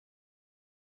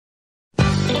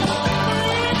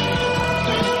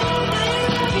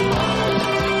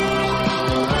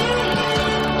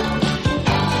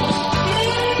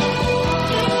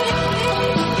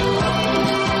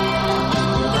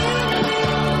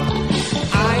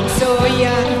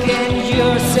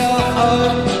you're so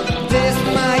old. This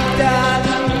my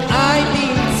darling, I've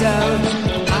been told.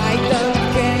 I don't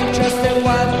care just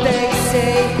what they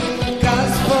say,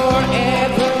 'cause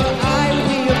forever I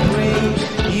will pray.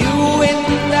 You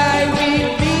and I will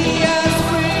be as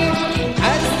free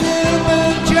as the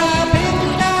moon drop in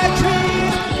the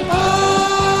trees.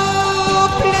 Oh,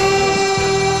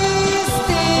 please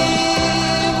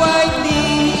stay with me,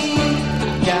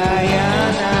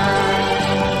 Diana.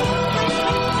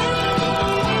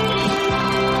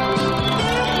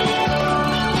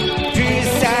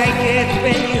 Dreams I get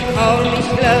when you hold me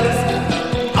close.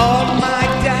 Oh, my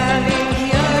darling,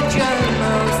 you're your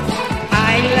most.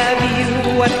 I love you,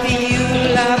 what do you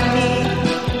love me?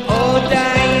 Oh,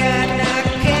 Diana,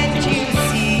 can't you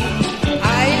see?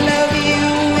 I love you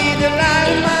with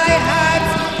all my heart,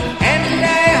 and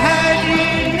I heard you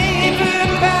never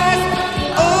pass.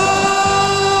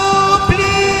 Oh,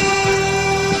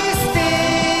 please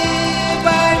stay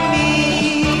by me,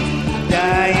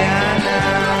 Diana.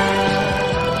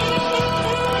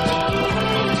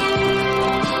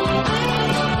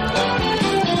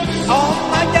 Oh,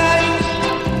 my darling,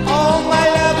 oh, my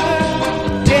lover,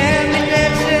 tell me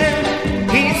better,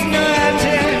 he's no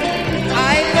answer.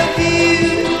 I love you,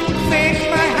 break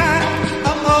my heart.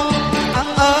 Oh, oh,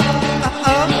 oh, oh,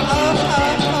 oh, oh, oh,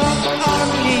 oh.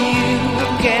 Only you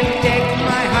can take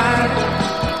my heart.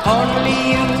 Only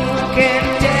you can